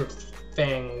Razor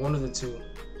Fang, one of the two.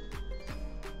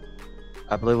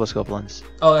 I believe it was Scope Lens.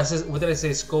 Oh, that says, what did I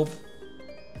say? Scope.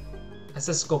 I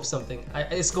said Scope something.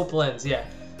 It's Scope Lens, yeah.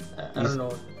 I don't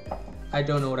know. I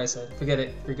don't know what I said. Forget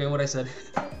it. Forget what I said.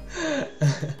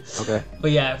 Okay.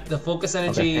 But yeah, the Focus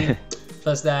Energy Okay.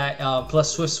 plus that,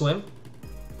 plus Swift Swim.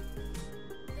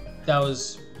 That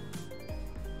was.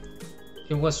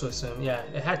 It was Swift Swim. Yeah,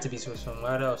 it had to be Swift Swim.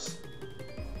 What else?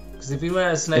 Because if he would have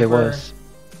had a Sniper, It was.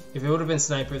 if it would have been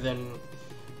Sniper, then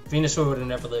Venusaur would have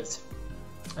never lived.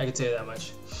 I can tell you that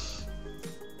much.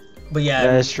 But yeah,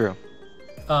 That is true.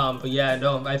 but yeah,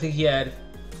 no, I think he had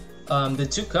the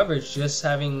 2 coverage just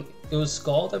having, it was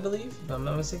Scald, I believe, if I'm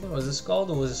not mistaken. Was it Scald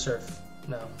or was it Surf?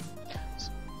 No,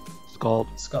 Scald.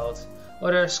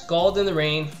 Whatever, Scald in the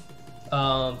rain,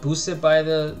 boosted by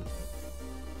the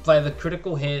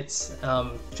critical hits.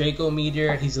 Draco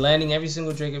Meteor, he's landing every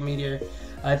single Draco Meteor.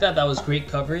 I thought that was great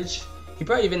coverage. He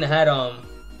probably even had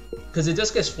because it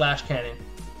just gets Flash Cannon.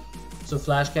 So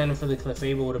Flash Cannon for the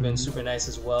Clefable would have been super nice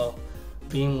as well,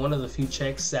 being one of the few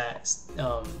checks that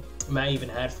Matt even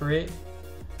had for it.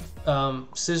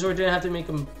 Scizor didn't have to make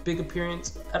a big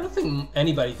appearance. I don't think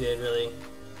anybody did, really.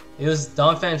 It was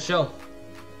Donphan's show.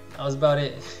 That was about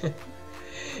it.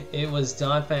 It was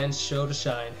Donphan's show to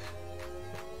shine.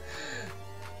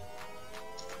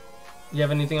 You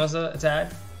have anything else to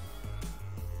add?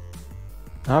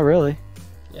 Not really.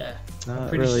 Yeah.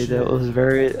 Not really.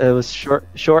 Sure. It was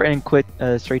short and quick,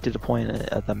 straight to the point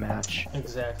of the match.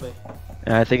 Exactly.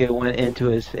 And I think it went into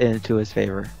his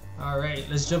favor. All right,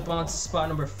 let's jump on to spot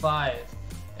number 5,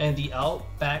 and the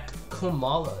Outback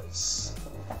Komalas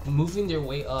moving their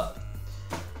way up.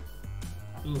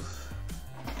 Oof.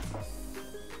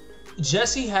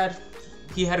 Jesse had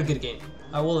a good game.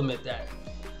 I will admit that.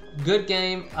 Good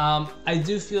game. I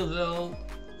do feel though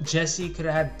Jesse could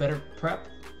have had better prep,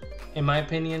 in my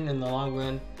opinion, in the long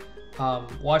run.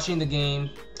 Watching the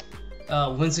game,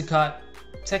 Whimsicott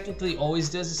technically always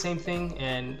does the same thing,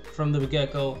 and from the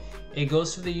get-go, it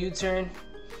goes for the U-turn.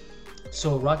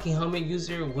 So Rocky Helmet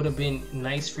user would have been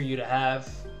nice for you to have.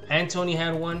 And Tony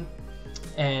had one,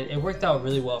 and it worked out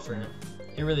really well for him.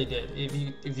 It really did.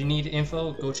 If you need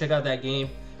info, go check out that game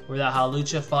where that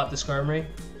Halucha fought the Skarmory.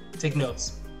 Take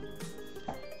notes.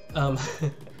 I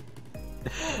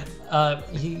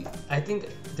think,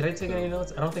 did I take any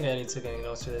notes? I don't think I took any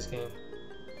notes for this game.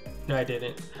 No, I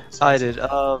didn't. So I did.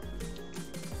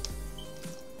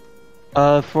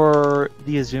 For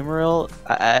the Azumarill,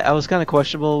 I was kind of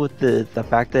questionable with the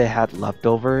fact that it had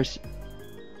leftovers.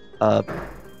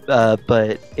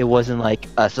 But it wasn't like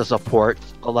a support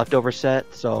a leftover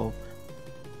set, so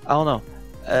I don't know.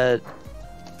 And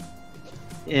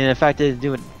in fact, it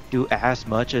didn't do as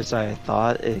much as I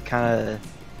thought. It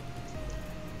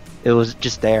was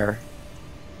just there.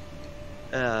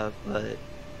 But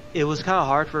it was kind of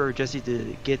hard for Jesse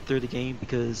to get through the game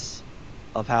because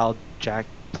of how Jack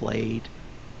played,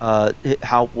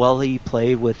 how well he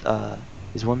played with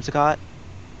his Whimsicott.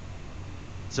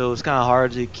 So it was kind of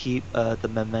hard to keep the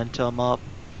momentum up.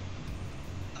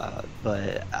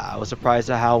 But I was surprised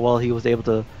at how well he was able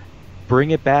to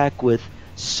bring it back with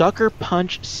Sucker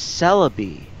Punch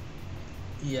Celebi.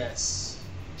 Yes.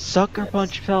 Sucker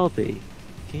Punch Celebi.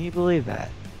 Can you believe that?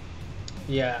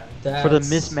 Yeah. For the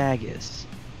Miss Magus.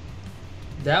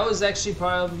 That was actually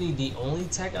probably the only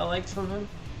tech I liked from him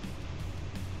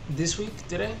this week.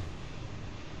 Did I?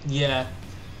 Yeah.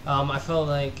 I felt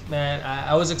like, man,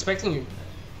 I was expecting,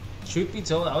 truth be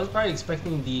told, I was probably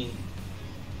expecting the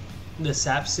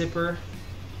Sap Sipper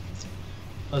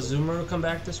Azumarill to come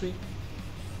back this week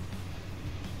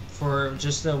for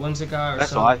just the Whimsicott or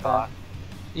That's something. what I thought.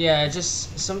 Yeah,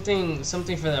 just something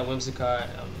for that Whimsicott.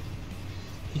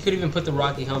 He could even put the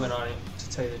Rocky Helmet on it, to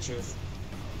tell you the truth.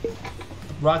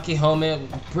 Rocky Helmet,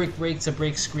 Brick Break to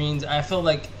break screens. I feel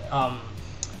like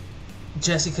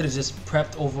Jesse could have just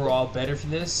prepped overall better for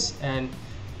this. And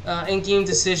in-game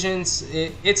decisions,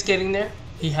 it's getting there.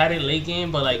 He had it late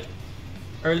game, but like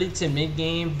early to mid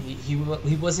game, he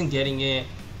wasn't getting it.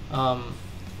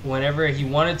 Whenever he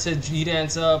wanted to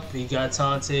G-dance up, he got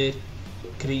taunted.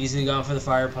 Could have easily gone for the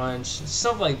fire punch,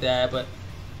 stuff like that. But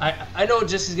I know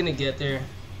Jesse's gonna get there.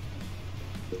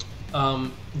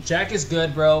 Jack is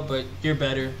good, bro, but you're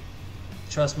better.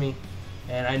 Trust me.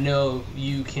 And I know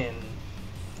you can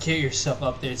get yourself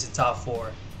up there to top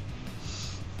 4.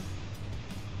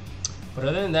 But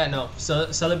other than that, no.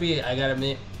 Celebi, I gotta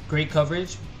admit, great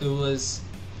coverage. It was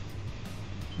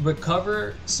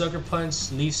Recover, Sucker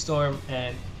Punch, Leaf Storm,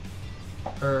 and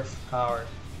Earth Power.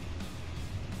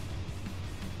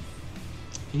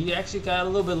 He actually got a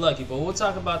little bit lucky, but we'll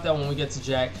talk about that when we get to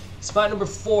Jack. Spot number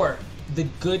 4, the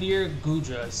Goodyear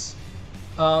Gudras.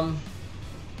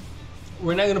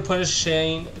 We're not gonna punish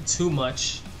Shane too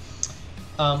much,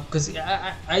 because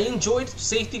I enjoyed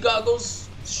safety goggles.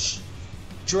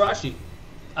 Jirachi,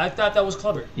 I thought that was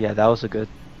clever. Yeah, that was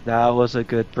a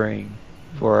good bring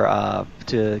for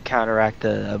to counteract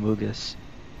the Amogus.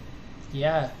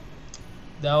 Yeah,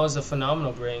 that was a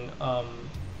phenomenal bring.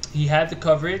 He had the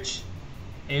coverage.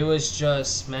 It was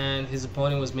just, man, his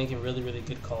opponent was making really, really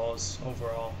good calls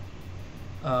overall.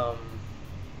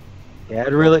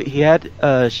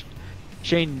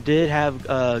 Shane did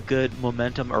have good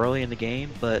momentum early in the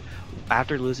game, but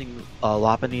after losing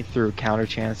Lopunny through counter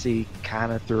Chansey,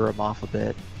 kind of threw him off a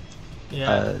bit.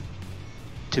 Yeah.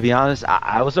 To be honest,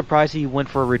 I was surprised he went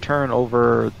for a return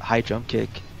over high jump kick,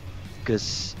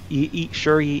 because he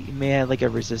may have like a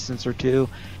resistance or two,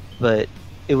 but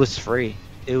it was free.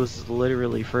 It was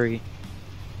literally free.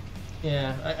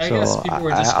 Yeah, I guess people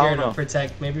were just scared to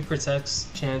protect. Maybe protects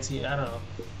Chansey. I don't know.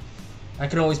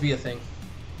 That can always be a thing.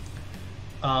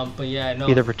 But yeah, no.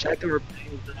 Either protect or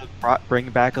bring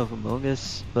back of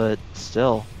Amogus, but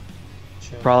still.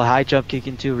 Sure. Probably high jump kick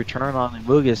into return on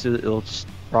Amogus, it'll just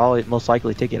probably most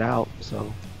likely take it out.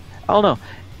 So I don't know.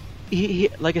 He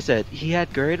like I said, he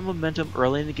had great momentum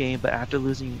early in the game, but after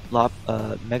losing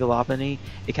Mega Lopunny,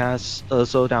 it kind of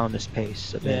slowed down his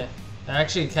pace a bit. Yeah, I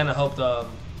actually kind of helped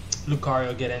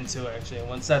Lucario get into it. Actually,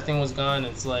 once that thing was gone,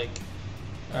 it's like,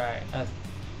 all right, I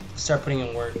start putting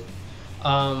in work.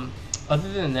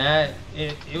 Other than that,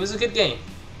 it was a good game.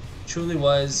 Truly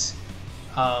was.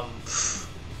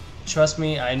 Trust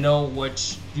me, I know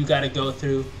what you got to go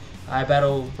through. I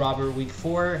battled Robert week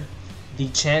 4. The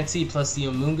Chansey plus the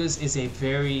Amoonguss is a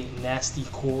very nasty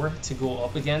core to go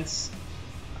up against.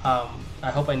 I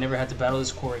hope I never have to battle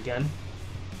this core again.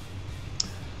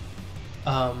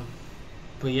 But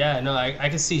yeah, no, I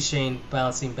can see Shane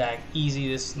bouncing back easy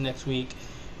this next week.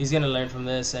 He's going to learn from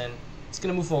this, and he's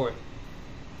going to move forward.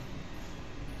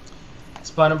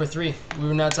 Spot number 3. We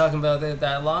were not talking about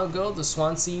that long ago. The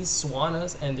Swansea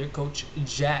Swanas and their coach,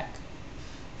 Jack.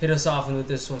 Hit us off with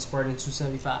this one,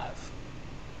 Spartan275.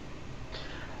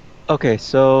 Okay,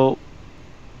 so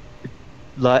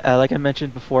like I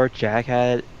mentioned before, Jack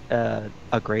had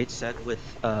a great set with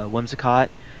Whimsicott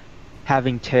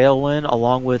having Tailwind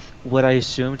along with what I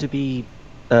assume to be,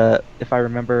 if I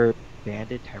remember,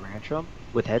 Banded Tyrantrum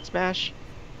with Head Smash.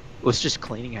 It was just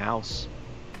cleaning house.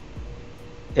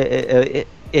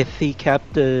 If he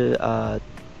kept the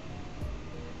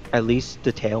at least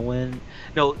the Tailwind,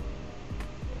 no.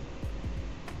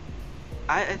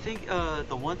 I think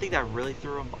the one thing that really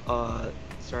threw him,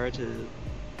 started to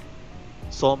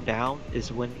slow him down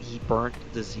is when he burnt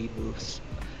the Z moves,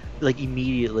 like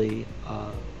immediately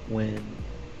when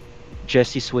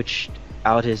Jesse switched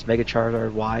out his Mega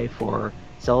Charizard Y for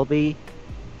Celebi,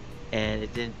 and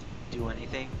it didn't do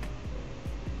anything.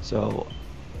 So,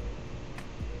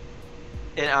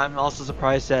 and I'm also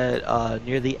surprised that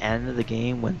near the end of the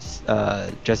game when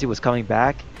Jesse was coming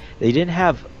back, they didn't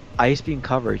have Ice Beam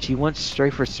coverage. He went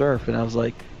straight for Surf, and I was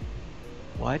like,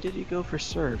 why did he go for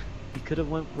Surf? He could have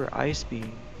went for Ice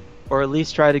Beam, or at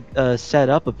least try to set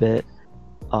up a bit,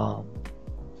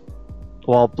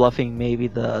 while bluffing maybe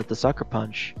the Sucker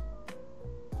Punch.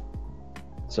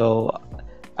 So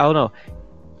I don't know.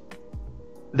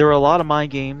 There were a lot of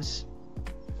mind games.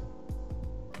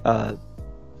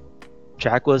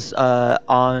 Jack was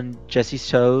on Jesse's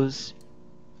toes.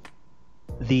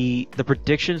 The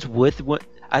predictions with what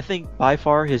I think by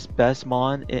far his best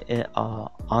mon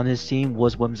on his team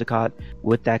was Whimsicott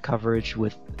with that coverage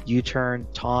with U-turn,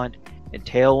 taunt, and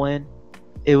Tailwind.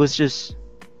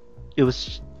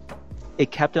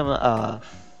 It kept him at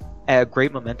a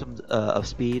great momentum of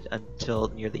speed until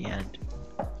near the end.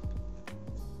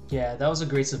 Yeah, that was a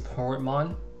great support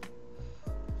mon.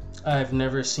 I've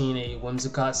never seen a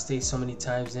Whimsicott stay so many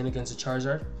times in against a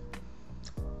Charizard.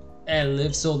 and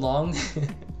live so long.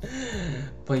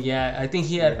 But yeah, I think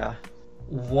he had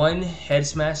one head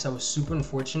smash that was super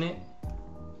unfortunate.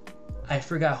 I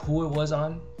forgot who it was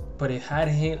on, but it had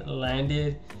hit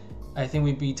landed. I think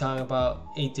we'd be talking about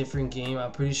a different game.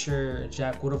 I'm pretty sure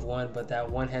Jack would have won, but that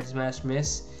one head smash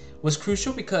miss was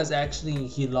crucial because actually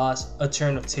he lost a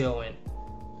turn of Tailwind.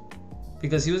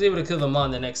 Because he was able to kill them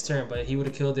on the next turn, but he would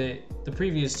have killed it the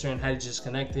previous turn had it just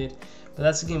connected. But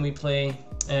that's the game we play,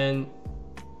 and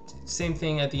same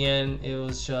thing at the end. It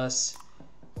was just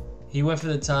he went for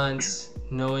the taunts,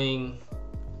 knowing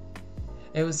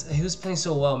he was playing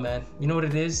so well, man. You know what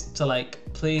it is to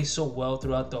like play so well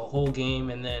throughout the whole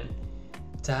game, and then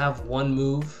to have one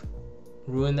move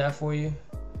ruin that for you.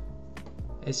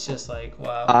 It's just like,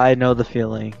 wow. I know the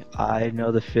feeling. I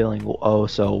know the feeling oh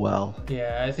so well.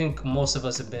 Yeah, I think most of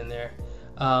us have been there.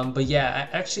 But yeah,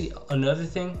 actually, another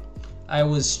thing, I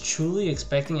was truly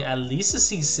expecting at least to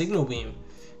see Signal Beam.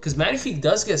 Because Magnifique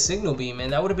does get Signal Beam,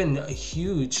 and that would have been a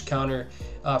huge counter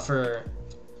for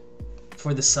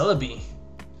the Celebi.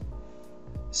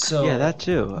 So yeah, that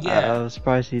too. Yeah. I was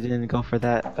surprised he didn't go for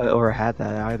that or had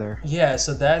that either. Yeah,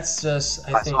 so that's just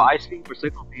I think. So Ice Beam for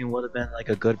Signal Beam would have been like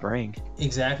a good bring.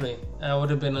 Exactly, that would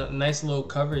have been a nice little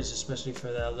coverage, especially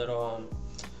for that little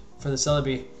for the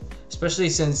Celebi, especially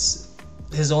since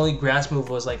his only grass move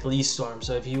was like Leaf Storm.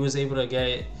 So if he was able to get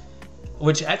it,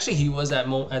 which actually he was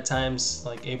at times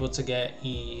like able to get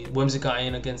Whimsicott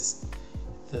in against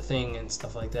the thing and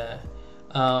stuff like that.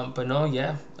 But no,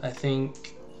 yeah, I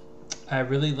think. I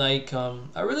really like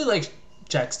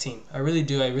Jack's team. I really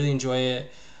do. I really enjoy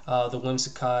it. The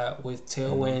Whimsicott with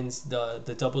Tailwinds,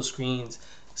 the double screens,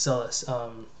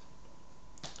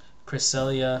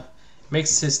 Cresselia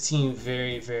makes his team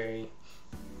very, very,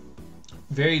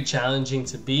 very challenging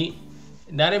to beat.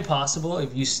 Not impossible.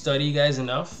 If you study guys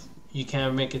enough, you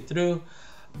can make it through.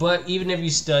 But even if you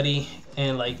study,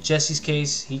 and like Jesse's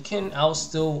case, he can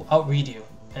still outread you,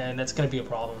 and that's gonna be a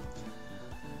problem.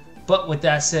 But with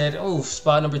that said,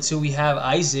 spot number 2, we have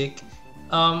Isaac.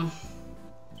 Did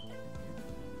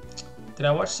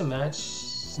I watch the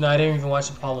match? No, I didn't even watch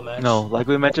the Apollo match. No, like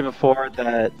we mentioned before,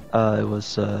 that it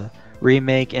was a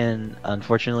remake, and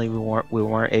unfortunately we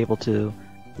weren't able to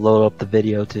load up the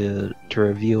video to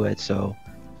review it. So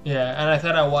yeah, and I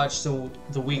thought I watched the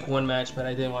week 1 match, but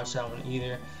I didn't watch that one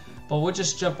either. But we'll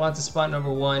just jump on to spot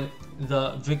number 1,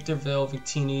 the Victorville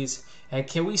Victinis, and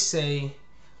can we say,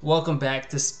 welcome back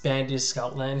to Spanish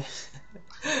Scotland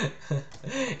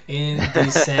in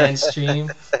the Sand Stream.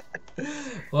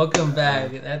 Welcome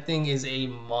back. That thing is a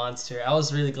monster. I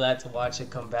was really glad to watch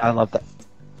it come back. I love that.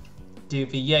 Dude,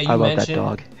 but yeah, I love that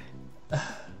dog.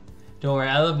 Don't worry,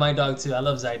 I love my dog too. I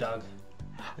love Zydog.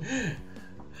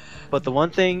 But the one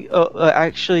thing,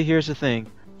 actually, here's the thing.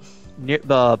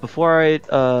 Before I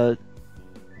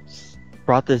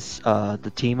brought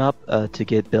the team up to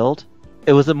get built,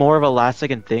 it was more of a last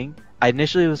second thing. I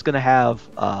initially was gonna have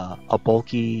a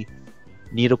bulky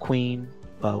Nidoqueen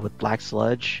with Black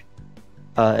Sludge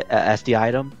as the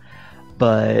item,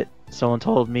 but someone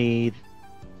told me,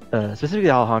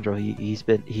 specifically Alejandro,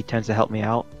 he tends to help me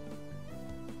out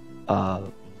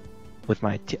with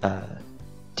my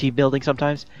team building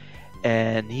sometimes,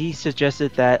 and he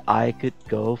suggested that I could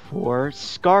go for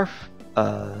Scarf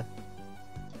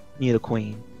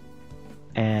Nidoqueen.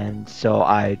 And so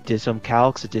I did some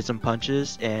calcs, I did some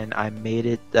punches, and I made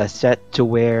it a set to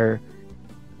where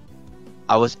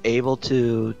I was able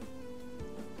to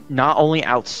not only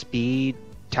outspeed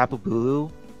Tapu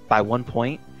Bulu by 1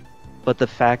 point, but the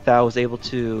fact that I was able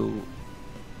to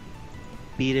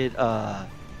beat it,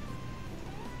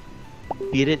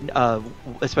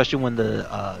 especially when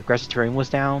the aggressive terrain was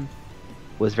down,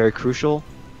 was very crucial.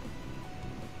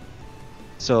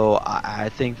 So I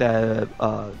think that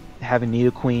having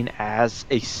Nidoqueen as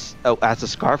a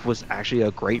Scarf was actually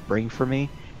a great bring for me.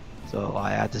 So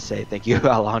I had to say thank you,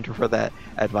 Alejandro, for that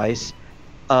advice.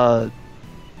 But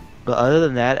other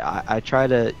than that, I try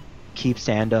to keep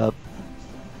stand up.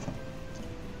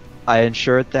 I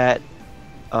ensured that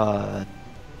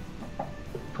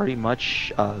pretty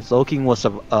much Zolking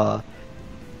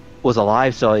was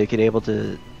alive, so you could able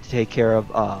to take care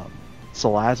of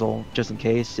Salazzle just in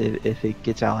case if it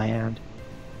gets out of hand.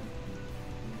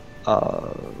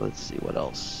 Let's see what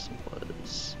else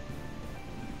was.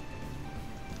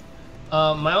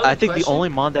 I think the only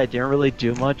mon that I didn't really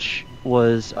do much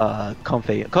was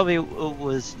Comfey. Comfey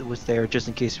was there just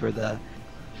in case for the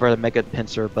Mega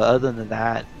Pinsir, but other than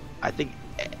that, I think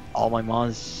all my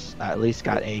mons at least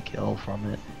got a kill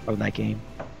from that game.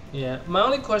 Yeah, my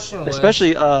only question was,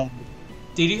 especially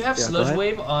did you have Sludge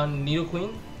Wave on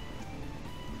Nidoqueen?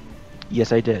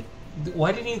 Yes, I did.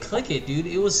 Why didn't you click it, dude?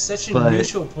 It was such a But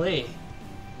neutral play.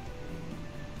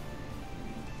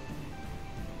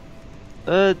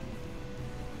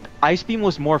 Ice Beam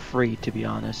was more free, to be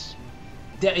honest.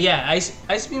 Yeah,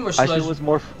 ice beam or Ice sludge Beam was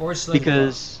more or sludge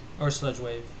because or sludge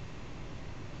wave.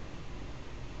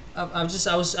 I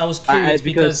was curious because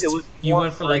because it was you more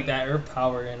went for like free. that herb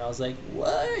power, and I was like,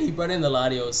 what? He brought in the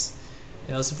Latios.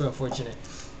 And that was super unfortunate.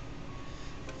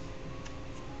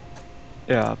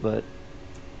 Yeah, but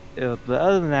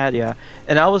other than that, yeah.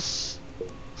 And I was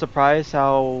surprised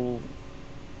how.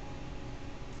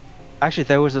 Actually,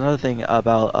 there was another thing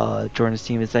about Jordan's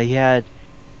team is that he had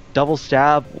double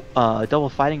stab, double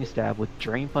fighting stab with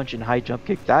drain punch and high jump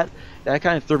kick. That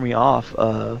kind of threw me off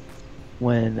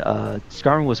when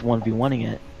Scarman was 1v1ing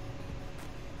it.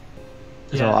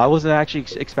 So Yeah, I wasn't actually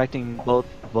expecting both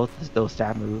those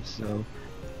stab moves. So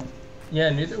yeah.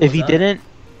 Neither if was he I. didn't,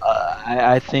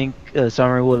 I think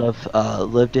Summer would have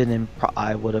lived in, and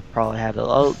I would have probably had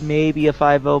maybe a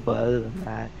 5-0. But other than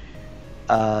that,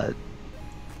 uh,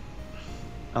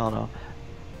 I don't know.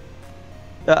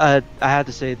 I had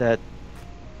to say that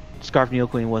Scarf Neo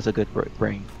Queen was a good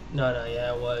bring. No, no,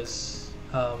 yeah, it was.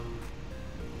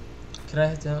 Could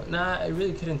I tell? Nah, I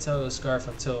really couldn't tell it was Scarf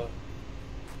until.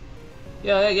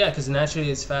 Yeah, because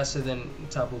naturally it's faster than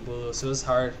Tapu Bulu, so it was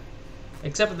hard.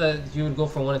 Except that you would go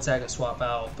for one attack and swap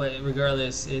out. But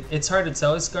regardless, it's hard to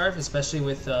tell it's Scarf, especially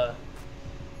with,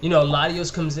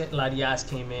 Latios comes in, Latias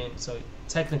came in, so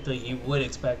technically you would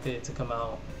expect it to come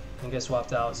out and get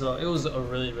swapped out. So it was a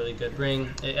really, really good bring.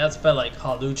 It outsped like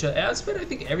Halucha. It outsped, I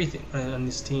think, everything on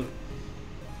this team,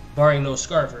 barring no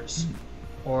Scarfers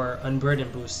or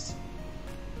Unburden boost.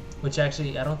 Which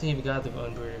actually, I don't think he got the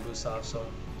Unburden boost off, so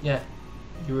yeah.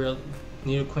 You really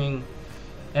need a queen,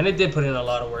 and it did put in a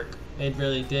lot of work. It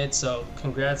really did. So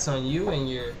congrats on you and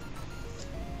your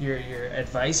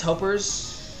advice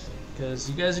helpers, because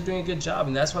you guys are doing a good job,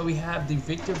 and that's why we have the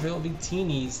Victorville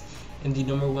Victinis in the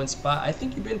 #1 spot. I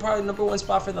think you've been probably the #1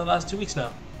 spot for the last 2 weeks now,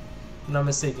 if I'm not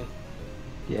mistaken.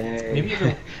 Yay! Maybe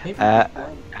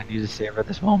I need to savor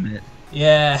this moment.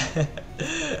 yeah,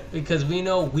 because we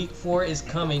know week 4 is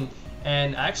coming.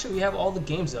 And actually, we have all the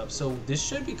games up, so this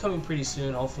should be coming pretty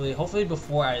soon. Hopefully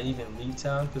before I even leave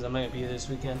town, because I'm not gonna be here this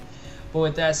weekend. But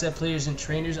with that said, players and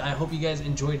trainers, I hope you guys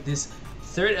enjoyed this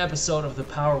 3rd episode of the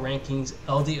Power Rankings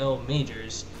LDL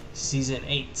Majors Season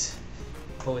 8.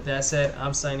 But with that said,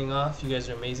 I'm signing off. You guys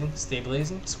are amazing. Stay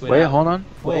blazing. Squid Wait, out. hold on.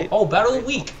 Wait. Oh, Battle of the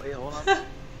Week. Wait, hold on.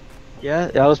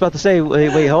 Yeah, I was about to say.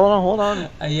 Wait, hold on.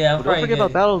 Yeah, don't forget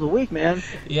about Battle of the Week, man.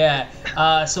 Yeah.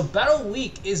 So Battle of the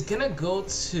Week is gonna go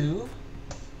to.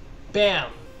 Bam!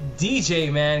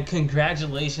 DJ, man,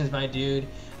 congratulations, my dude.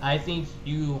 I think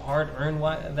you hard-earned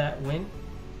that win.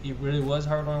 It really was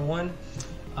hard-earned one.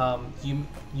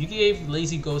 You gave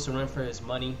Lazy Ghost a run for his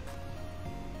money.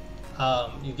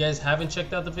 You guys haven't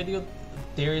checked out the video?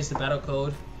 There is the battle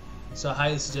code. So I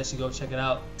highly suggest you go check it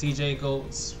out. DJ, go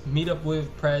meet up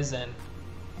with Prez and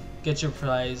get your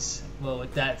prize. Well,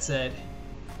 with that said,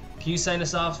 can you sign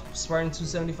us off,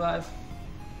 Spartan275?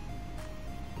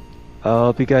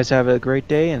 Hope you guys have a great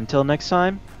day. Until next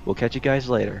time, we'll catch you guys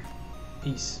later.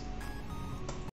 Peace.